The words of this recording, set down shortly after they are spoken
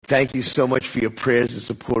thank you so much for your prayers and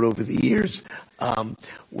support over the years.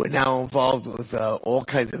 We're now involved with all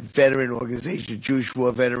kinds of veteran organizations, Jewish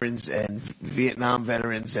war veterans and Vietnam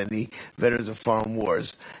veterans and the veterans of foreign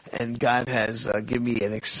wars. And God has given me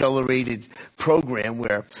an accelerated program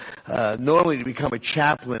where normally to become a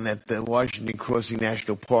chaplain at the Washington Crossing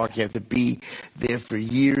National Park, you have to be there for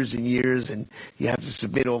years and years, and you have to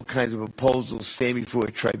submit all kinds of proposals, stand before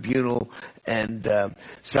a tribunal. And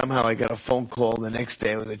somehow I got a phone call the next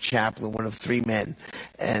day. I was a chaplain, one of 3 men.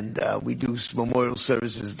 And we do memorial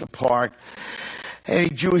services at the park. Any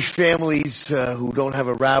Jewish families who don't have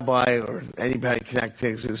a rabbi or anybody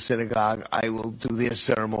connected to the synagogue, I will do their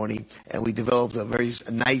ceremony. And we developed a very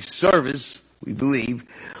nice service, we believe,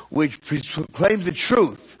 which proclaims the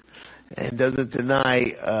truth and doesn't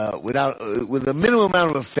deny with a minimum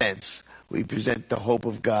amount of offense. We present the hope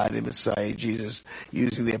of God in Messiah Jesus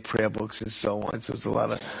using their prayer books and so on. So it's a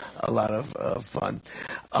lot of fun.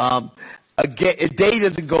 A day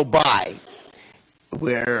doesn't go by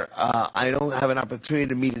where I don't have an opportunity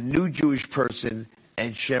to meet a new Jewish person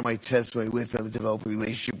and share my testimony with them, develop a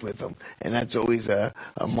relationship with them. And that's always a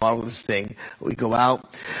marvelous thing. We go out.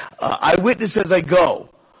 I witness as I go.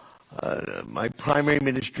 My primary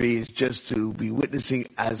ministry is just to be witnessing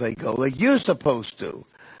as I go, like you're supposed to.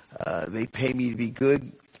 They pay me to be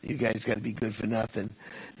good. You guys got to be good for nothing,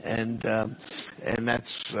 and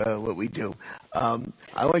that's what we do. I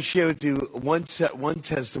want to share with you one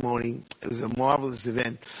testimony. It was a marvelous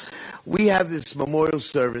event. We have this memorial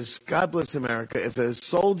service. God bless America. If a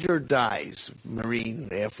soldier dies, Marine,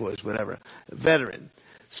 Air Force, whatever, veteran,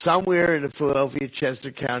 somewhere in the Philadelphia,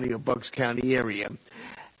 Chester County, or Bucks County area,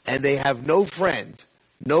 and they have no friend,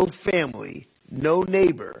 no family, no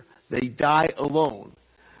neighbor, they die alone.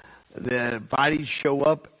 The bodies show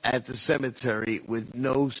up at the cemetery with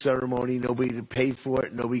no ceremony, nobody to pay for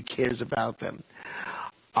it, nobody cares about them.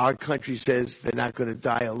 Our country says they're not going to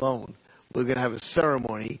die alone. We're going to have a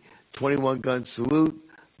ceremony, 21-gun salute,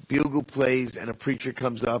 bugle plays, and a preacher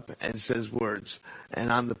comes up and says words. And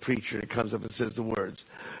I'm the preacher that comes up and says the words.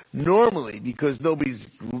 Normally, because nobody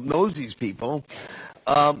knows these people,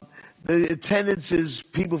 the attendance is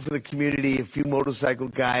people from the community, a few motorcycle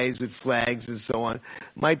guys with flags and so on.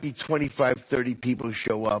 Might be 25, 30 people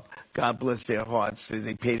show up. God bless their hearts.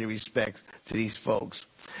 They pay their respects to these folks.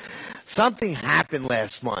 Something happened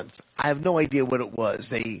last month. I have no idea what it was.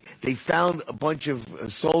 They found a bunch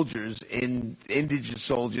of soldiers, indigent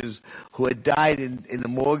soldiers, who had died in the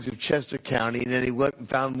morgues of Chester County, and then they went and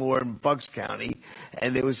found more in Bucks County.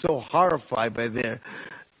 And they were so horrified by their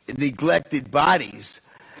neglected bodies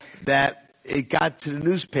that it got to the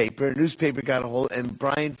newspaper. The newspaper got a hold, and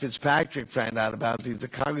Brian Fitzpatrick found out about it. He was a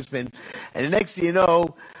congressman. And the next thing you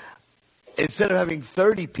know, instead of having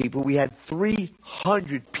 30 people, we had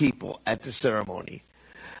 300 people at the ceremony.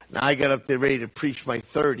 Now, I got up there ready to preach my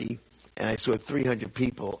 30, and I saw 300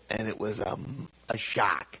 people, and it was a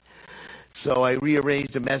shock. So I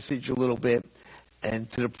rearranged the message a little bit, and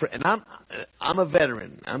I'm a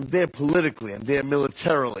veteran. I'm there politically. I'm there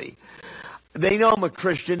militarily. They know I'm a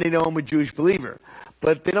Christian. They know I'm a Jewish believer.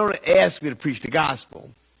 But they don't ask me to preach the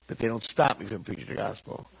gospel. But they don't stop me from preaching the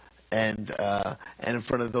gospel. And in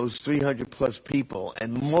front of those 300-plus people,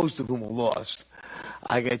 and most of whom were lost,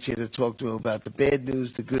 I got you to talk to them about the bad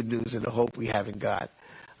news, the good news, and the hope we have in God.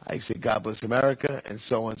 I said, God bless America, and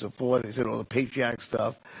so on and so forth. They said all the patriotic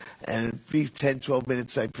stuff. And in 10, 12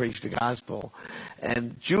 minutes, I preached the gospel.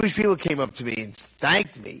 And Jewish people came up to me and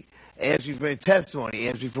thanked me. Asked me for my testimony,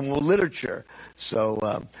 asked me for more literature.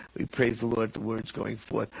 So we praise the Lord, the word's going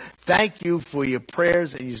forth. Thank you for your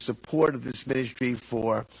prayers and your support of this ministry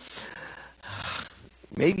for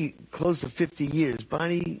maybe close to 50 years.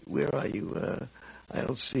 Bonnie, where are you? I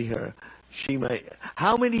don't see her. She might.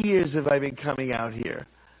 How many years have I been coming out here?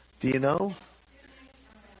 Do you know?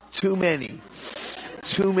 Too many.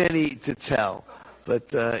 Too many to tell.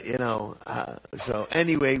 But, so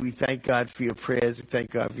anyway, we thank God for your prayers. We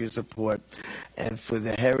thank God for your support and for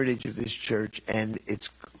the heritage of this church and its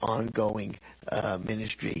ongoing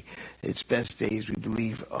ministry. Its best days, we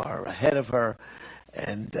believe, are ahead of her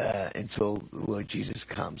and until the Lord Jesus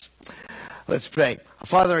comes. Let's pray.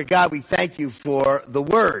 Father and God, we thank you for the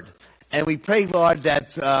word. And we pray, Lord,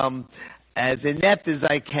 that as inept as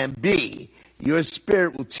I can be, your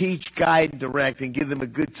Spirit will teach, guide, and direct, and give them a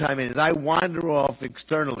good time. And as I wander off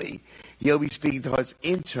externally, you'll be speaking to us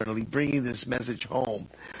internally, bringing this message home,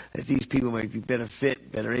 that these people might be better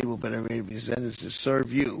fit, better able, better represented to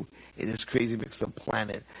serve you in this crazy mixed-up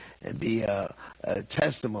planet and be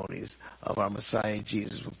testimonies of our Messiah,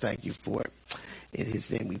 Jesus. We'll thank you for it. In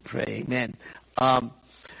his name we pray. Amen.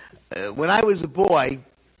 When I was a boy,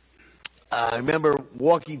 I remember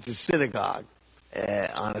walking to synagogue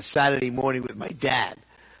on a Saturday morning with my dad.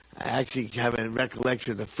 I actually have a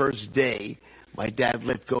recollection of the first day my dad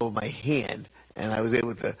let go of my hand, and I was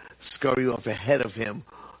able to scurry off ahead of him,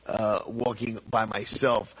 walking by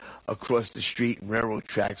myself across the street and railroad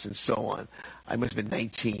tracks and so on. I must have been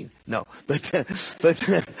 19. No, but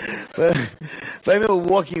I remember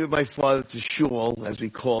walking with my father to shul, as we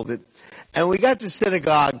called it, and we got to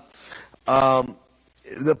synagogue.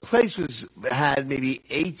 The place had maybe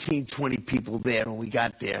 18, 20 people there when we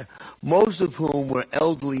got there, most of whom were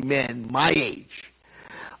elderly men my age.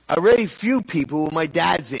 A very few people were my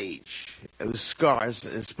dad's age. It was scarce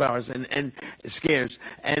and scarce,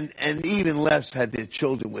 and even less had their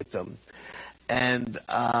children with them. And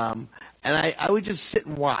I would just sit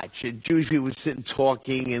and watch. And Jewish people would sit and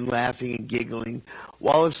talking and laughing and giggling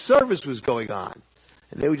while the service was going on.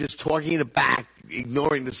 And they were just talking in the back,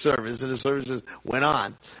 ignoring the service, and the service just went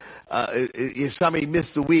on. If somebody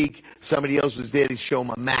missed a week, somebody else was there to show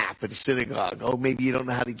them a map at the synagogue. Oh, maybe you don't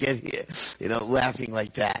know how to get here. Laughing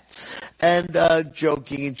like that. And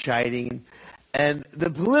joking and chiding. And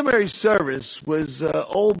the preliminary service was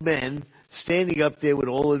old men standing up there with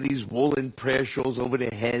all of these woolen prayer shawls over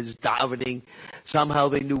their heads, davening. Somehow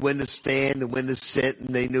they knew when to stand and when to sit,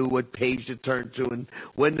 and they knew what page to turn to and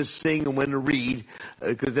when to sing and when to read.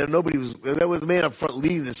 Because there was a man up front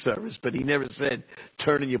leading the service, but he never said,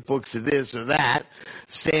 turn in your books to this or that,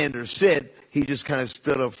 stand or sit. He just kind of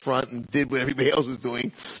stood up front and did what everybody else was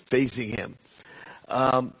doing, facing him.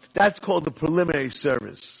 That's called the preliminary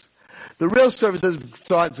service. The real service doesn't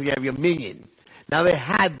start until you have your minyan. Now, they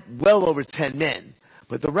had well over 10 men,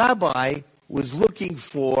 but the rabbi was looking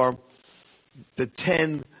for the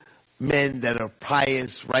 10 men that are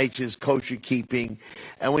pious, righteous, kosher-keeping,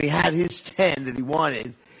 and when he had his 10 that he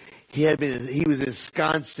wanted, he was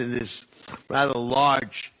ensconced in this rather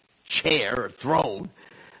large chair or throne.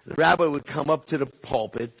 The rabbi would come up to the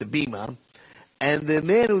pulpit, the bima, and the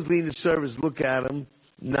man who was leading the service would look at him,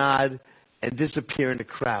 nod, and disappear in the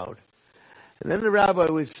crowd. And then the rabbi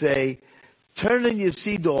would say, turn in your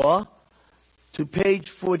siddur to page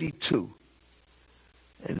 42.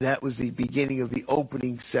 And that was the beginning of the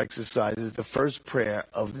opening exercises, the first prayer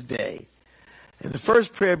of the day. And the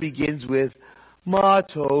first prayer begins with, Ma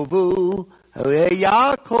tovu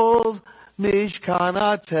Yaakov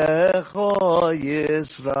mishkanatecha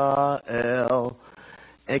Yisrael.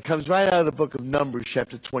 And it comes right out of the book of Numbers,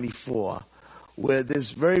 chapter 24, where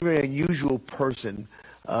this very, very unusual person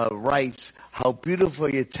writes, how beautiful are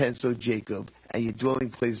your tents, O Jacob, and your dwelling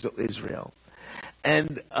place, O Israel.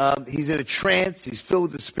 And he's in a trance. He's filled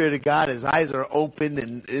with the Spirit of God. His eyes are open,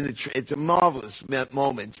 and it's a marvelous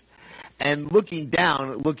moment. And looking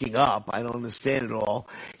up, I don't understand it all,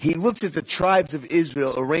 he looks at the tribes of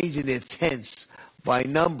Israel arranging their tents by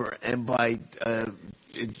number and by their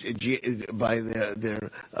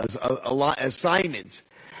assignments.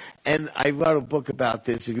 And I wrote a book about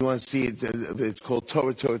this. If you want to see it, it's called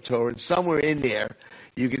Torah, Torah, Torah. And somewhere in there,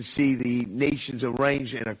 you can see the nations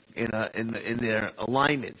arranged in their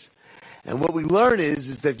alignments. And what we learn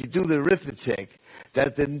is that if you do the arithmetic,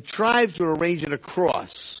 that the tribes were arranged in a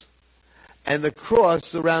cross, and the cross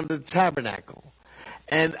surrounded the tabernacle.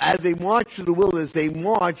 And as they marched through the wilderness, they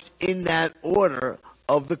marched in that order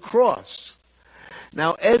of the cross.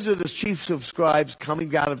 Now, Ezra, the chief of scribes,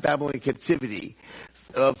 coming out of Babylonian captivity,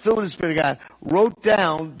 filled with the Spirit of God, wrote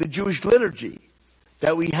down the Jewish liturgy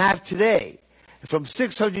that we have today. From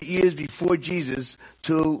 600 years before Jesus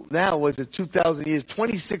to now, was it 2,000 years,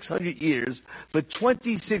 2,600 years. For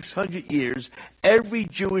 2,600 years, every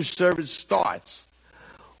Jewish service starts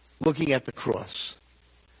looking at the cross.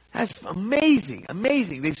 That's amazing,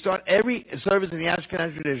 amazing. They start every service in the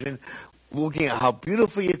Ashkenazi tradition looking at how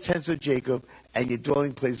beautiful your tents are, Jacob, and your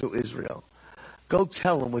dwelling place, O Israel. Go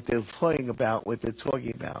tell them what they're talking about, what they're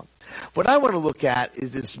talking about. What I want to look at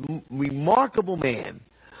is this remarkable man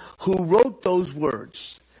who wrote those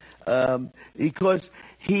words, because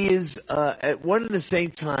he is at one and the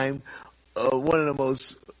same time one of the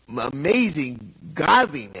most amazing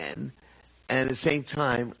godly men, and at the same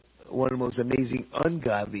time one of the most amazing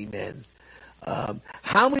ungodly men.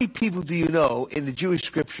 How many people do you know in the Jewish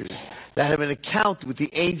scriptures that have an account with the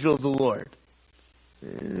angel of the Lord?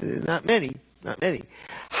 Not many. Not many.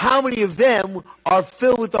 How many of them are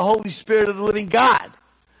filled with the Holy Spirit of the living God?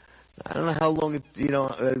 I don't know how long I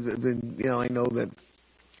know that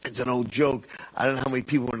it's an old joke. I don't know how many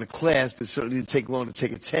people were in the class, but it certainly didn't take long to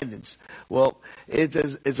take attendance. Well, it's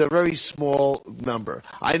a very small number.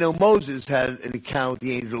 I know Moses had an account with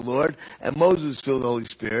the angel of the Lord, and Moses was filled with the Holy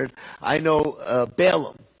Spirit. I know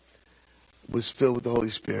Balaam was filled with the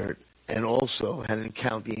Holy Spirit, and also had an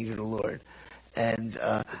encounter with the angel of the Lord. And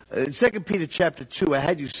in 2 Peter chapter 2, I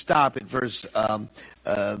had you stop at verse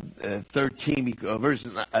 13, verse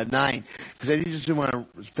 9, because I just didn't want to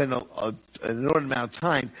spend an inordinate amount of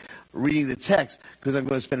time reading the text, because I'm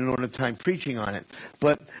going to spend an inordinate time preaching on it.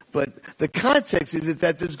 But the context is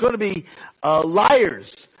that there's going to be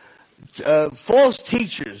liars, false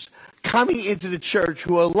teachers coming into the church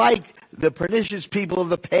who are like the pernicious people of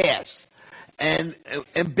the past. And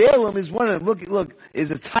Balaam is one of them. Look,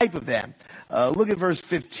 is a type of them. Look at verse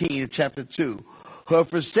 15 of chapter 2. Who have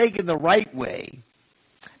forsaken the right way.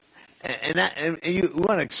 And you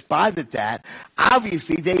want to exposit that.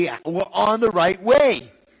 Obviously, they were on the right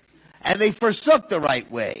way. And they forsook the right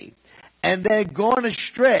way. And they're gone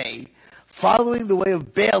astray, following the way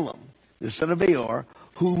of Balaam, the son of Beor,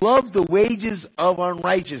 who loved the wages of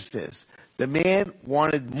unrighteousness. The man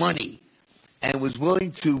wanted money and was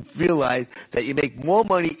willing to realize that you make more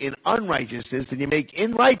money in unrighteousness than you make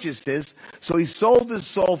in righteousness, so he sold his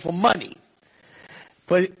soul for money,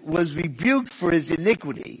 but was rebuked for his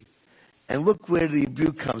iniquity. And look where the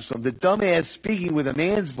rebuke comes from. The dumbass, speaking with a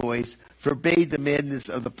man's voice, forbade the madness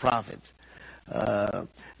of the prophet.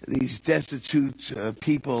 These destitute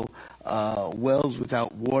people, wells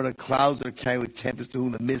without water, clouds that are carried with tempest, to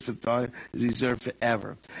whom the midst of darkness is reserved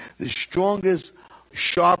forever. The strongest,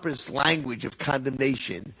 sharpest language of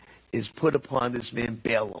condemnation is put upon this man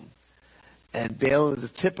Balaam. And Balaam is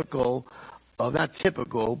not typical,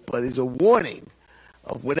 but is a warning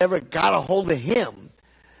of whatever got a hold of him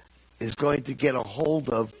is going to get a hold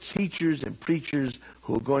of teachers and preachers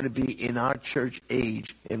who are going to be in our church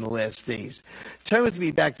age in the last days. Turn with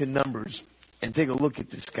me back to Numbers and take a look at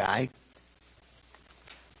this guy.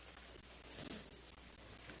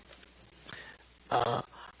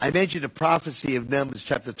 I mentioned the prophecy of Numbers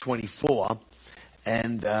chapter 24,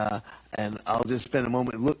 and I'll just spend a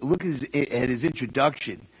moment. Look at his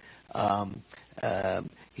introduction.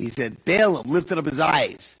 He said, Balaam lifted up his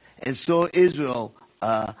eyes and saw Israel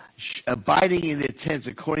abiding in their tents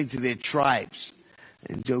according to their tribes.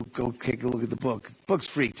 And go take a look at the book. Book's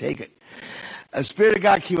free. Take it. A spirit of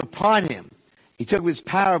God came upon him. He took his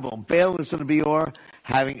parable. Balaam, the son of Beor,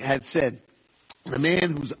 had said, the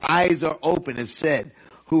man whose eyes are open has said,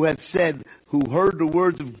 who heard the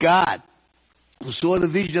words of God, who saw the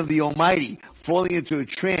vision of the Almighty, falling into a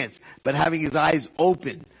trance, but having his eyes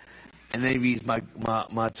open. And then he reads, Ma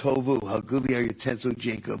tovu, how goodly are your tents, O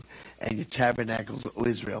Jacob, and your tabernacles, O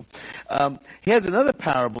Israel. He has another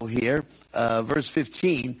parable here, verse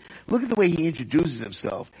 15. Look at the way he introduces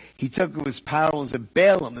himself. He took his parable and said,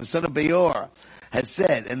 Balaam, the son of Beor, has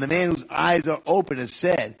said, and the man whose eyes are open has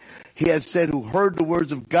said, he has said, who heard the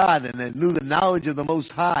words of God and knew the knowledge of the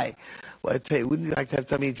Most High. Well, I tell you, wouldn't you like to have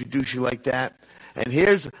somebody introduce you like that? And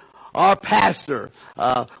here's our pastor,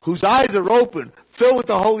 whose eyes are open, filled with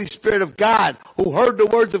the Holy Spirit of God, who heard the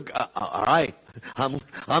words of God. All right,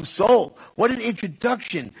 I'm sold. What an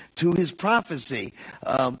introduction to his prophecy.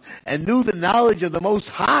 And knew the knowledge of the Most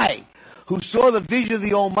High, who saw the vision of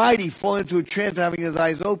the Almighty, fall into a trance, having his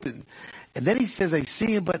eyes open. And then he says, I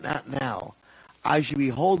see him, but not now. I shall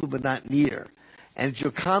behold him, but not near. And it shall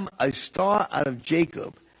come a star out of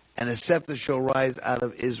Jacob, and a scepter shall rise out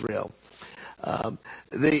of Israel. To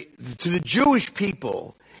the Jewish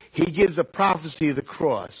people, he gives the prophecy of the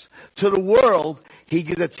cross. To the world, he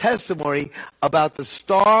gives a testimony about the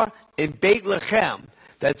star in Bethlehem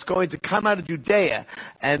that's going to come out of Judea,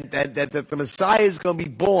 and that the Messiah is going to be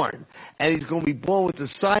born, and he's going to be born with the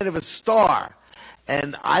sign of a star.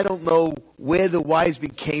 And I don't know where the wise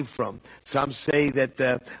men came from. Some say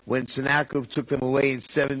that when Sennacherib took them away in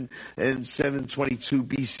 722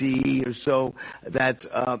 BCE or so, that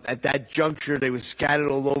at that juncture they were scattered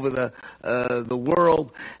all over the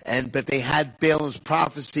world, but they had Balaam's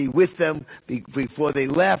prophecy with them before they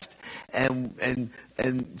left, and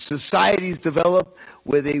societies developed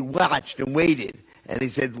where they watched and waited, and they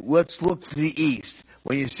said, let's look to the east.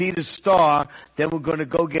 When you see the star, then we're going to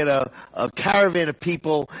go get a caravan of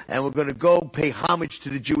people, and we're going to go pay homage to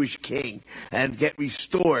the Jewish king and get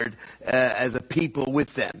restored as a people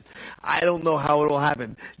with them. I don't know how it will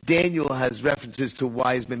happen. Daniel has references to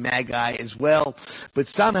wise men, magi as well, but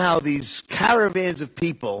somehow these caravans of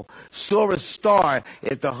people saw a star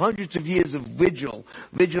after hundreds of years of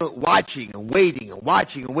vigilant watching and waiting and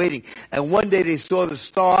watching and waiting. And one day they saw the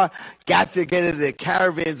star, got together their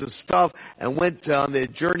caravans of stuff, and went on their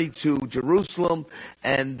journey to Jerusalem.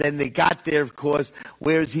 And then they got there, of course.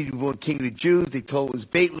 Where is he born, King of the Jews? They told it was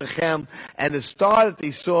Bethlehem. And the star that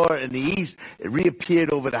they saw in the east, it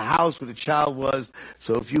reappeared over the house where the child was.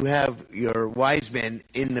 So if you have your wise men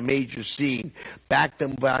in the major scene, back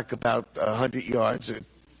them back about 100 yards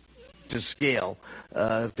to scale.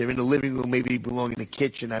 If they're in the living room, maybe belong in the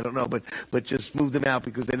kitchen. I don't know, but just move them out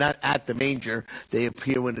because they're not at the manger. They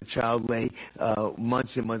appear when the child lay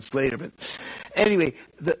months and months later. But anyway,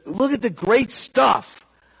 look at the great stuff.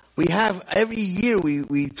 We have every year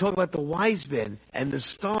we talk about the wise men and the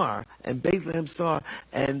star and Bethlehem star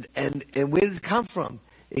and where did it come from?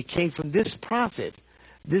 It came from this prophet,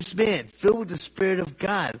 this man filled with the Spirit of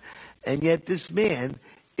God, and yet this man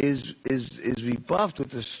is rebuffed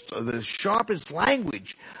with the sharpest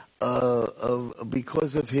language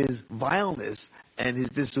because of his vileness and his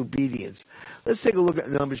disobedience. Let's take a look at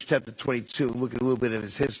Numbers chapter 22 and look at a little bit of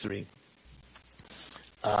his history.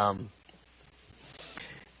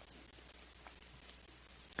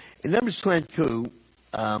 In Numbers 22,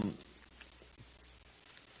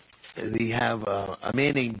 we have a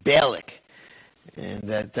man named Balak, and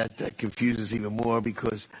that confuses even more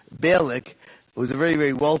because Balak was a very,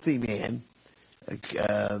 very wealthy man,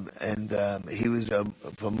 and he was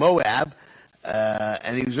from Moab,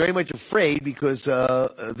 and he was very much afraid because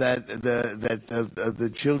the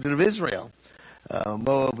children of Israel.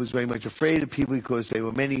 Moab was very much afraid of people because they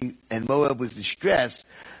were many, and Moab was distressed.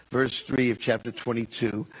 Verse 3 of chapter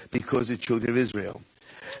 22, because of the children of Israel.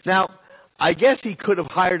 Now, I guess he could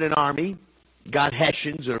have hired an army, got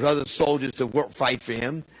Hessians or other soldiers to fight for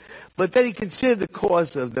him, but then he considered the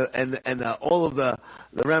cost of all of the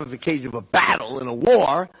ramifications of a battle and a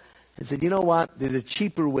war, and said, you know what, there's a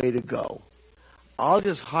cheaper way to go. I'll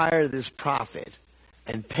just hire this prophet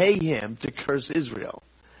and pay him to curse Israel.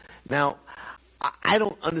 Now, I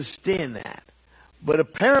don't understand that. But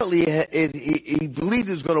apparently he believed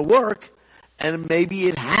it was going to work, and maybe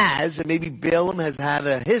it has, and maybe Balaam has had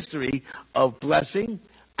a history of blessing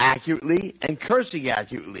accurately and cursing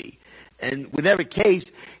accurately. And whatever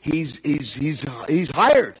case, he's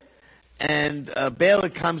hired. And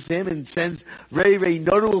Balak comes to him and sends very, very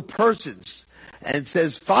notable persons and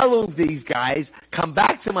says, follow these guys, come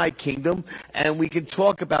back to my kingdom, and we can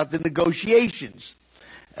talk about the negotiations.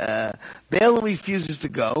 Balaam refuses to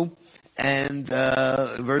go. And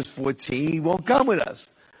verse 14, he won't come with us.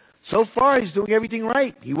 So far, he's doing everything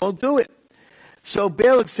right. He won't do it. So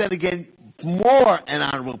Balak sent again more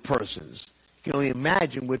unhonorable persons. You can only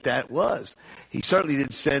imagine what that was. He certainly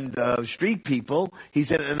didn't send street people. He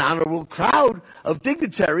sent an honorable crowd of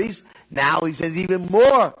dignitaries. Now he sends even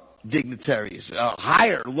more dignitaries,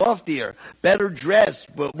 higher, loftier, better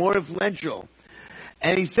dressed, but more influential.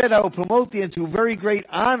 And he said, I will promote thee into very great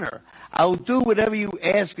honor. I will do whatever you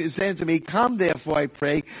ask and say unto me. Come therefore, I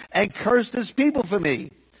pray, and curse this people for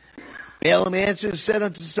me. Balaam answered and said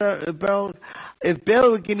unto Balak, if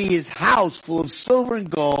Balak would give me his house full of silver and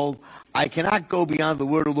gold, I cannot go beyond the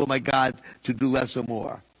word of the Lord my God to do less or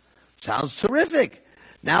more. Sounds terrific.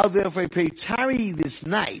 Now therefore I pray, tarry this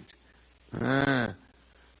night. A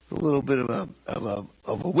little bit of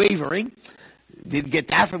a wavering. Didn't get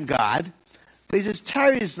that from God. But he says,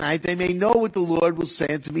 tarry this night, they may know what the Lord will say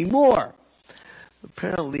unto me more.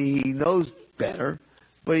 Apparently he knows better,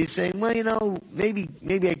 but he's saying, well, maybe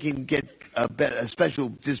I can get a special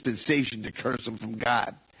dispensation to curse them from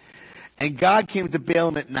God. And God came to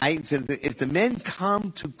Balaam at night and said, if the men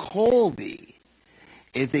come to call thee,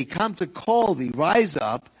 rise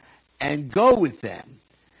up and go with them.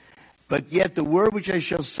 But yet the word which I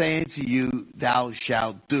shall say unto you, thou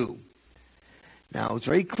shalt do. Now it's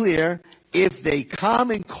very clear. If they come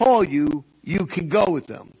and call you, you can go with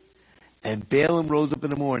them. And Balaam rose up in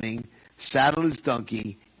the morning, saddled his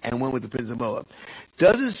donkey, and went with the prince of Moab.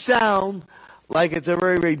 Doesn't sound like it's a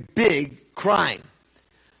very, very big crime.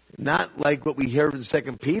 Not like what we hear in 2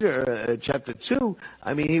 Peter chapter 2.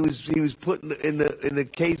 I mean, he was put in the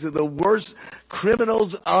case of the worst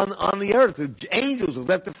criminals on the earth. The angels who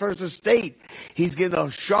left the first estate. He's getting the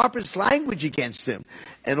sharpest language against him.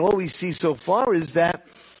 And all we see so far is that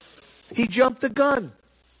he jumped the gun.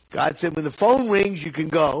 God said, when the phone rings, you can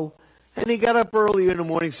go. And he got up earlier in the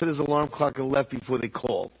morning, set his alarm clock, and left before they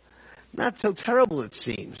called. Not so terrible, it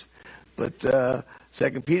seems. But 2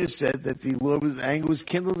 Peter said that the Lord's anger was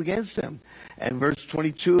kindled against them. And verse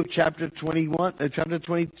 22 of chapter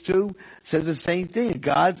 22 says the same thing.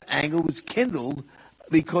 God's anger was kindled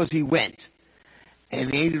because he went. And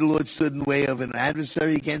the angel of the Lord stood in the way of an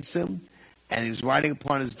adversary against him. And he was riding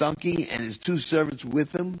upon his donkey, and his two servants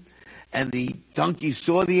with him. And the donkey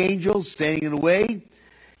saw the angel standing in the way,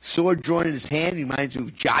 sword drawn in his hand. Reminds you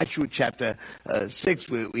of Joshua chapter 6,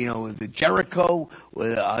 with the Jericho.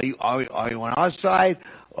 Are you on our side?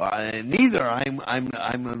 Neither. I'm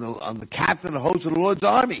on the captain of the host of the Lord's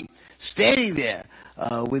army, standing there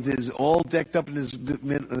with his all decked up in his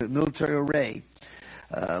military array.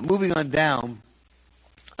 Moving on down,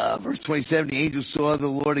 Verse 27, the angel saw the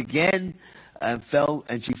Lord again and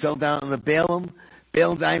she fell down on the Balaam.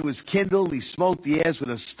 Balaam's anger was kindled. He smote the ass with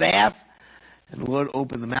a staff. And the Lord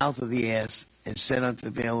opened the mouth of the ass and said unto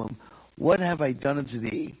Balaam, what have I done unto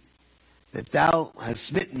thee, that thou hast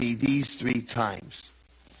smitten me these 3 times?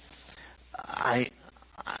 I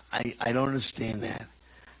don't understand that.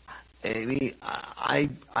 I mean, I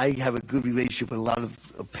have a good relationship with a lot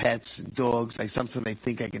of pets and dogs. Sometimes I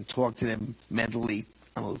think I can talk to them mentally.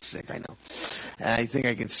 I'm a little sick, I know. And I think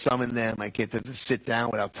I can summon them. I get them to sit down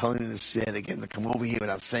without telling them to sit. I get them to come over here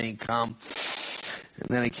without saying come. And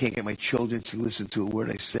then I can't get my children to listen to a word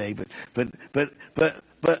I say. But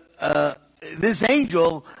this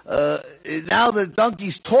angel, now the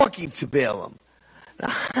donkey's talking to Balaam.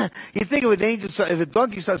 You think of an angel, if a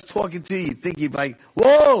donkey starts talking to you, you think you'd be like,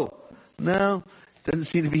 whoa! No, doesn't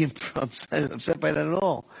seem to be upset by that at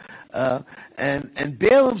all. And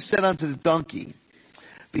Balaam said unto the donkey,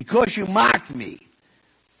 because you mocked me,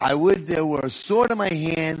 I would there were a sword in my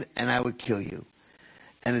hand, and I would kill you.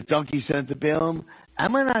 And the donkey said unto Balaam,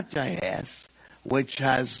 am I not thy ass, which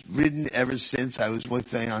has ridden ever since I was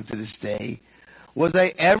with thee unto this day? Was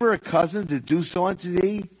I ever accustomed to do so unto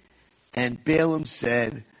thee? And Balaam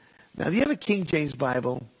said, now do you have a King James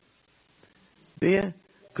Bible? Do you?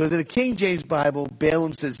 Because in the King James Bible,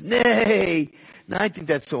 Balaam says, nay. Now I think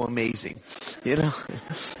that's so amazing. You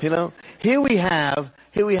know, here we have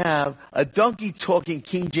a donkey talking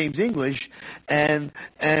King James English and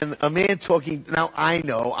a man talking, now I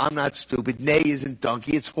know, I'm not stupid, nay isn't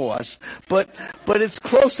donkey, it's horse, but it's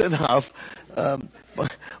close enough.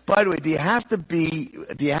 By the way, do you have to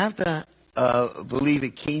believe a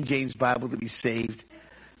King James Bible to be saved?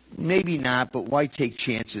 Maybe not, but why take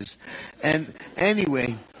chances? And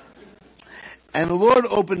anyway, and the Lord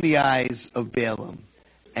opened the eyes of Balaam,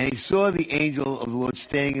 and he saw the angel of the Lord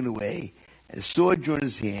standing in the way, and a sword drew in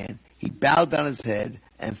his hand. He bowed down his head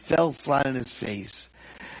and fell flat on his face.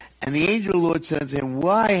 And the angel of the Lord said unto him,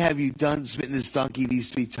 why have you smitten this donkey these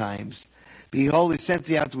 3 times? Behold, I sent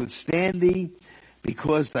thee out to withstand thee,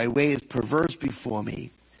 because thy way is perverse before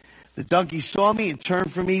me. The donkey saw me and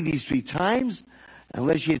turned from me these 3 times.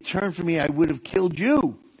 Unless you had turned from me, I would have killed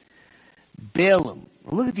you. Balaam,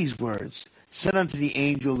 look at these words, said unto the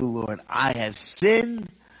angel of the Lord, I have sinned.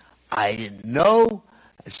 I didn't know.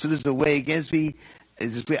 As soon as the way against me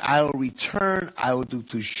is clear, I will return. I will do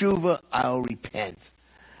teshuvah. I will repent.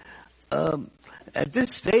 At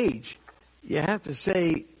this stage, you have to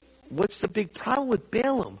say, what's the big problem with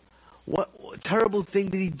Balaam? What terrible thing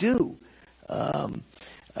did he do?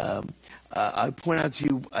 I point out to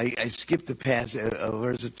you, I skipped the past,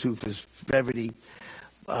 verse 2 for brevity.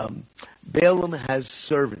 Balaam has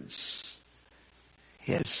servants.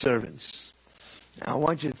 He has servants. Now I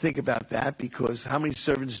want you to think about that, because how many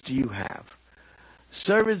servants do you have?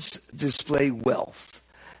 Servants display wealth.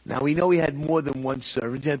 Now we know he had more than one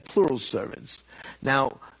servant. He had plural servants.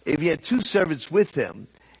 Now, if he had 2 servants with him,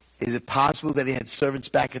 is it possible that he had servants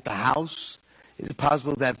back at the house? Is it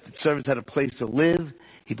possible that the servants had a place to live?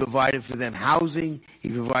 He provided for them housing. He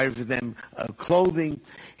provided for them clothing.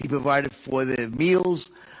 He provided for their meals.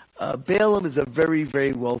 Balaam is a very,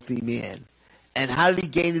 very wealthy man. And how did he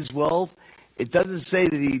gain his wealth? It doesn't say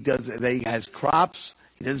that he has crops.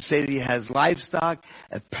 It doesn't say that he has livestock.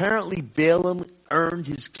 Apparently, Balaam earned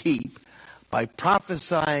his keep by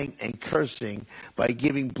prophesying and cursing, by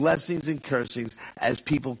giving blessings and cursings as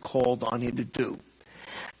people called on him to do.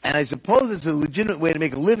 And I suppose it's a legitimate way to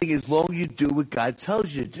make a living as long as you do what God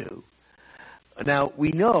tells you to do. Now,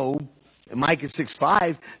 we know, Micah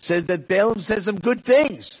 6:5 says that Balaam said some good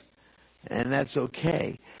things, and that's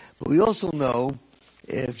okay. But we also know,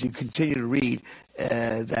 if you continue to read,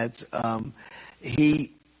 that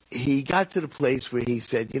he got to the place where he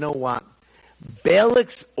said, you know what,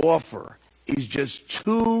 Balak's offer is just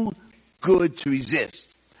too good to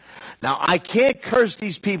resist. Now, I can't curse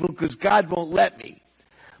these people because God won't let me.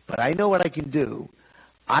 But I know what I can do.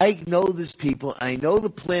 I know this people, and I know the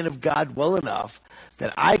plan of God well enough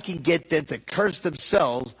that I can get them to curse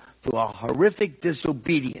themselves through a horrific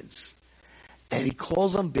disobedience. And he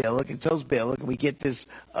calls on Balak and tells Balak, and we get this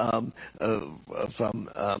from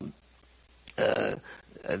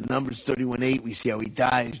Numbers 31:8. We see how he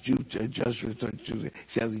dies. Joshua 32,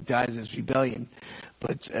 see how he dies in his rebellion.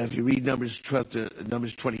 But if you read Numbers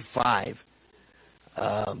 25,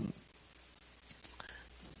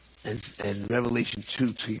 and Revelation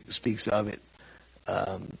 2 speaks of it.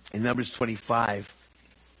 In Numbers 25,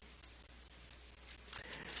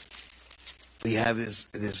 we have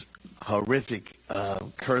this horrific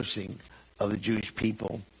cursing of the Jewish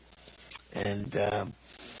people, and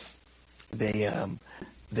they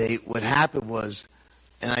what happened was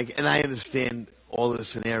and I understand all of the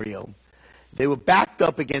scenario. They were backed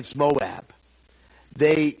up against Moab.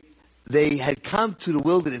 They had come to the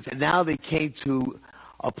wilderness, and now they came to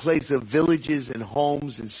a place of villages and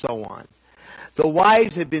homes and so on. The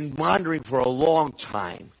wives had been wandering for a long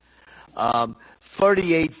time,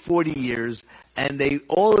 38, 40 years, and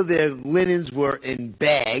all of their linens were in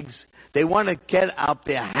bags. They want to get up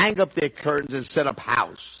there, hang up their curtains, and set up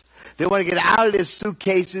house. They want to get out of their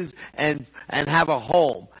suitcases and have a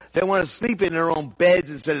home. They want to sleep in their own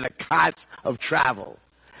beds instead of the cots of travel.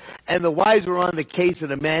 And the wives were on the case of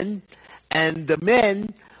the men, and the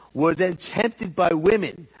men were then tempted by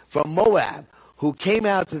women from Moab who came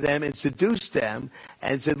out to them and seduced them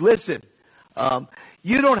and said, listen,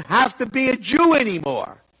 you don't have to be a Jew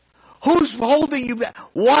anymore. Who's holding you back?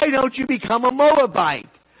 Why don't you become a Moabite?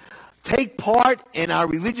 Take part in our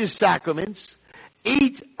religious sacraments,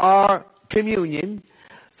 eat our communion,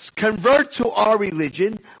 convert to our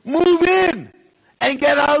religion, move in, and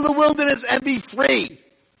get out of the wilderness and be free.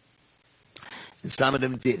 And some of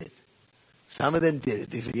them did it. Some of them did it.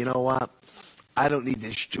 They said, you know what? I don't need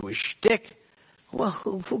this Jewish shtick. Well,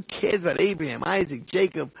 who cares about Abraham, Isaac,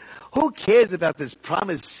 Jacob? Who cares about this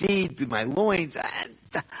promised seed through my loins?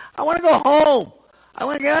 I want to go home. I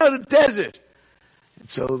want to get out of the desert. And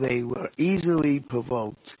so they were easily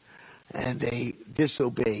provoked, and they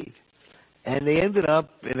disobeyed. And they ended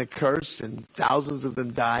up in a curse, and thousands of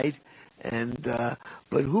them died. And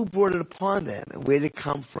but who brought it upon them, and where did it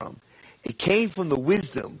come from? It came from the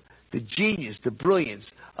wisdom, the genius, the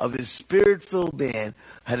brilliance of this spirit-filled man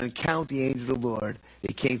who had encountered the angel of the Lord.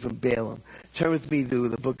 It came from Balaam. Turn with me to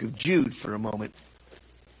the book of Jude for a moment.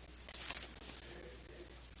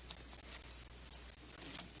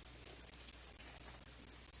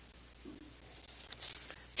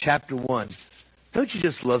 Chapter 1. Don't you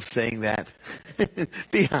just love saying that?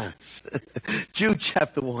 Be honest. Jude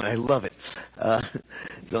chapter 1. I love it.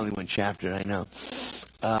 It's only one chapter, I know.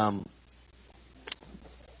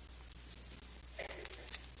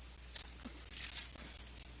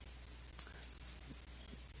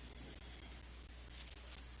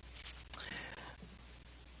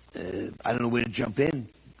 I don't know where to jump in.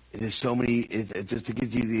 There's so many, just to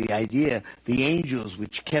give you the idea, the angels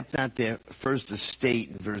which kept not their first estate,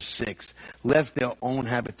 in verse 6, left their own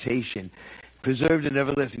habitation, preserved an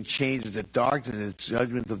everlasting change of the darkness and the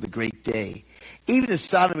judgment of the great day. Even as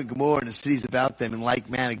Sodom and Gomorrah and the cities about them in like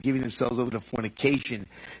manner, giving themselves over to fornication,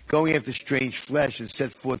 going after strange flesh, and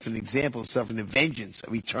set forth an example of suffering the vengeance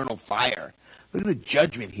of eternal fire. Look at the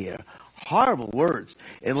judgment here. Horrible words.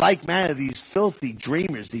 In like manner, these filthy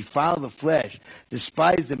dreamers defile the flesh,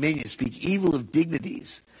 despise dominion, speak evil of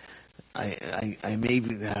dignities. I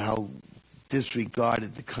amazed at how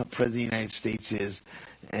disregarded the President of the United States is,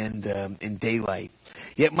 and in daylight.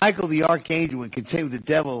 Yet Michael the archangel, when contending with the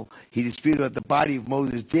devil, he disputed about the body of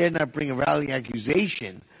Moses, dared not bring a rallying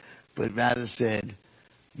accusation, but rather said,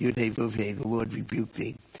 Yudhe Vuvhe, the Lord rebuke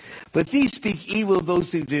thee. But these speak evil of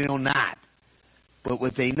those things they know not. But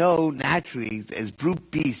what they know naturally, as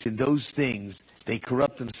brute beasts in those things, they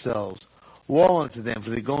corrupt themselves. Woe unto them,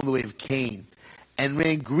 for they go in the way of Cain, and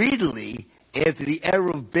ran greedily after the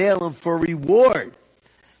error of Balaam for reward,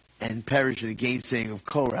 and perished in the gainsaying of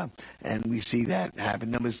Korah. And we see that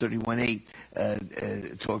happen. Numbers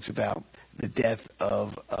 31:8 talks about the death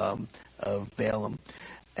of Balaam.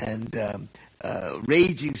 And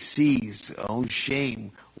raging seas, oh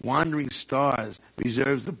shame, wandering stars,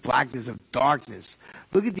 reserves the blackness of darkness.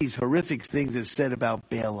 Look at these horrific things that's said about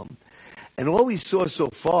Balaam. And all we saw so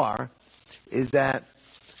far is that,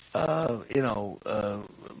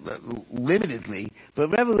 limitedly, but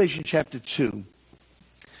Revelation chapter 2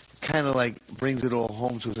 kind of like brings it all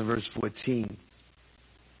home to us in verse 14.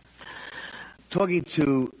 Talking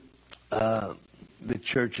to the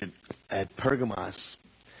church at Pergamos,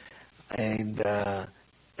 and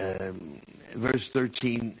verse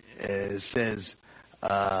 13 says,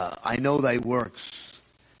 I know thy works,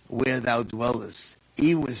 where thou dwellest,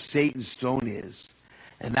 even where Satan's stone is,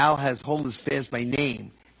 and thou hast holdest fast my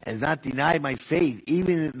name, and hast not denied my faith,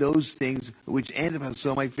 even in those things which Antipas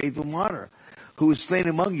saw my faithful martyr, who was slain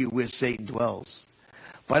among you where Satan dwells.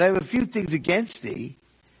 But I have a few things against thee,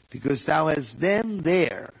 because thou hast them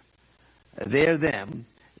them,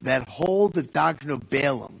 that hold the doctrine of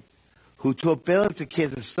Balaam, who taught Balaam to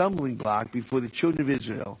cast a stumbling block before the children of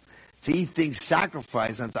Israel, to eat things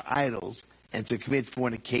sacrificed unto idols, and to commit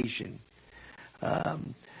fornication.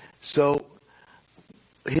 So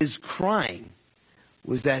his crime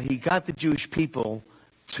was that he got the Jewish people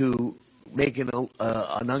to make an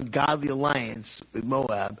ungodly alliance with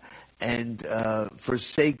Moab and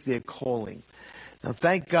forsake their calling. Now,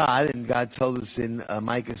 thank God, and God told us in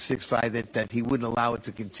Micah 6:5 that He wouldn't allow it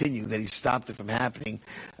to continue, that He stopped it from happening.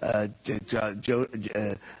 Joshua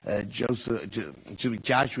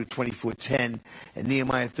 24:10 and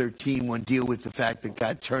Nehemiah 13:1 deal with the fact that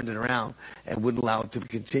God turned it around and wouldn't allow it to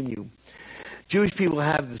continue. Jewish people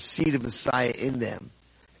have the seed of Messiah in them,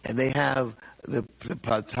 and they have the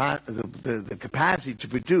capacity to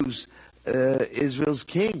produce Israel's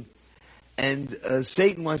king. And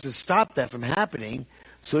Satan wants to stop that from happening,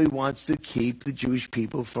 so he wants to keep the Jewish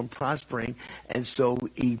people from prospering, and so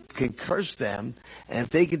he can curse them, and if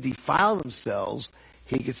they can defile themselves,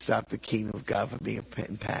 he can stop the kingdom of God from being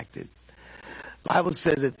impacted. The Bible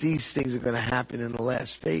says that these things are going to happen in the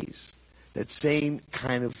last days, that same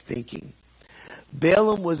kind of thinking.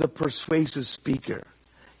 Balaam was a persuasive speaker.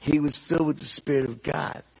 He was filled with the Spirit of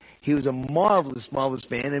God. He was a marvelous, marvelous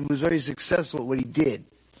man, and was very successful at what he did.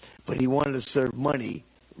 But he wanted to serve money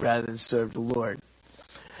rather than serve the Lord.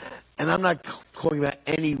 And I'm not talking about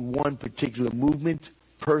any one particular movement,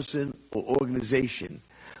 person, or organization,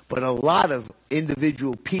 but a lot of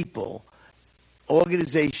individual people,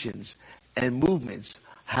 organizations, and movements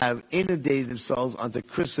have inundated themselves onto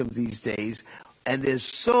Christendom these days, and they're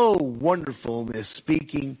so wonderful in their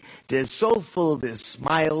speaking, they're so full of their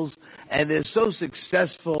smiles, and they're so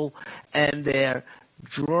successful, and they're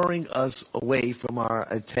drawing us away from our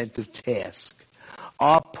attentive task.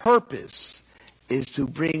 Our purpose is to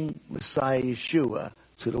bring Messiah Yeshua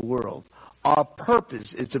to the world. Our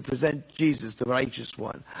purpose is to present Jesus, the righteous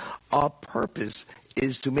one. Our purpose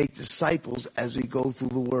is to make disciples as we go through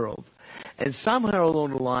the world. And somehow along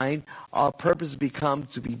the line, our purpose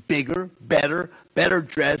becomes to be bigger, better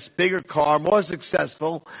dressed, bigger car, more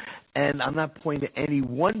successful. And I'm not pointing to any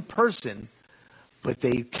one person, but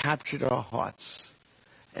they captured our hearts.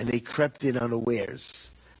 And they crept in unawares.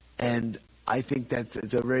 And I think that's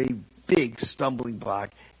a very big stumbling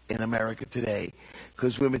block in America today.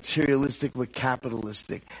 Because we're materialistic, we're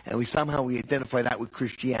capitalistic. And we identify that with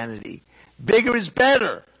Christianity. Bigger is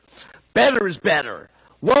better. Better is better.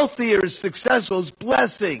 Wealthier is successful, is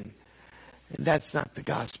blessing. And that's not the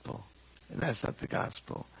gospel.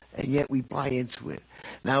 And yet we buy into it.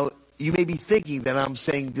 Now, you may be thinking that I'm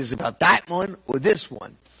saying this about that one or this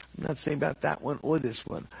one. I'm not saying about that one or this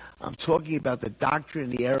one. I'm talking about the doctrine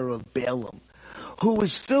and the error of Balaam, who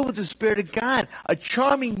was filled with the Spirit of God, a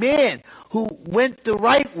charming man who went the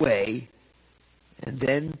right way and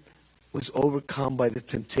then was overcome by the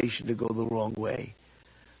temptation to go the wrong way.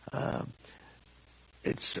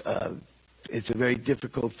 It's a very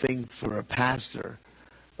difficult thing for a pastor,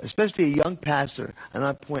 especially a young pastor. I'm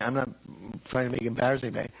not trying to make embarrassing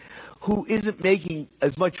anybody, who isn't making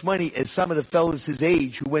as much money as some of the fellows his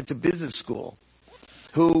age who went to business school,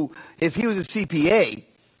 who, if he was a CPA,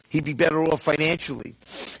 he'd be better off financially.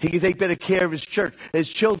 He could take better care of his church,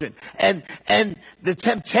 his children. And the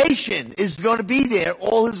temptation is going to be there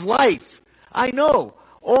all his life. I know.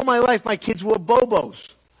 All my life, my kids wore Bobos.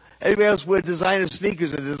 Everybody else wore designer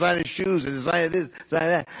sneakers and designer shoes and designer this, designer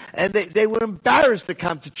that. And they were embarrassed to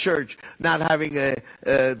come to church not having the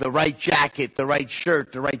right jacket, the right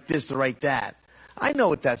shirt, the right this, the right that. I know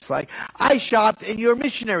what that's like. I shopped in your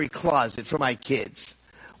missionary closet for my kids.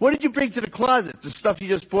 What did you bring to the closet? The stuff you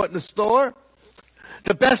just bought in the store?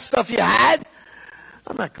 The best stuff you had?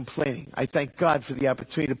 I'm not complaining. I thank God for the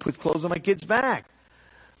opportunity to put clothes on my kids' back.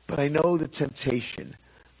 But I know the temptation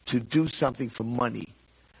to do something for money.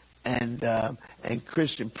 And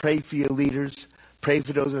Christian, pray for your leaders. Pray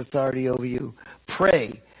for those in authority over you.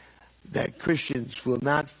 Pray that Christians will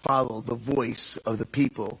not follow the voice of the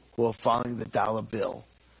people who are following the dollar bill.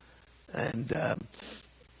 And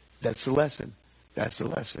that's the lesson. That's the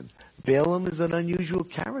lesson. Balaam is an unusual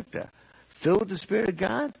character, filled with the Spirit of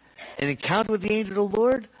God, an encounter with the angel of the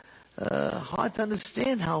Lord. Hard to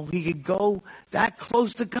understand how he could go that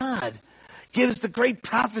close to God. Give us the great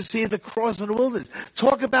prophecy of the cross in the wilderness.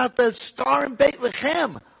 Talk about the star in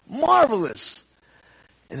Bethlehem. Marvelous.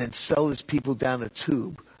 And then sell his people down a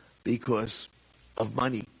tube because of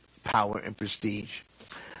money, power, and prestige.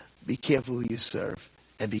 Be careful who you serve.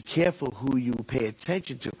 And be careful who you pay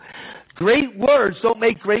attention to. Great words don't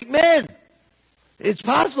make great men. It's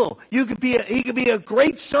possible. He could be a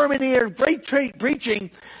great sermoneer, great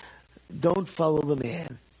preaching. Don't follow the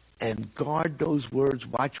man. And guard those words.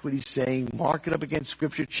 Watch what he's saying. Mark it up against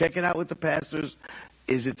Scripture. Check it out with the pastors.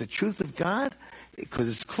 Is it the truth of God? Because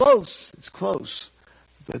it's close. It's close.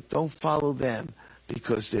 But don't follow them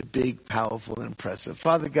because they're big, powerful, and impressive.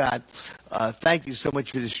 Father God, thank you so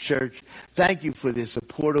much for this church. Thank you for their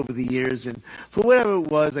support over the years. And for whatever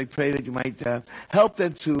it was, I pray that you might help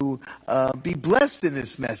them to be blessed in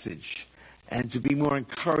this message and to be more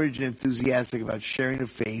encouraged and enthusiastic about sharing the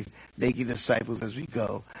faith, making disciples as we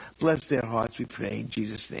go. Bless their hearts, we pray. In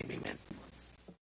Jesus' name, amen.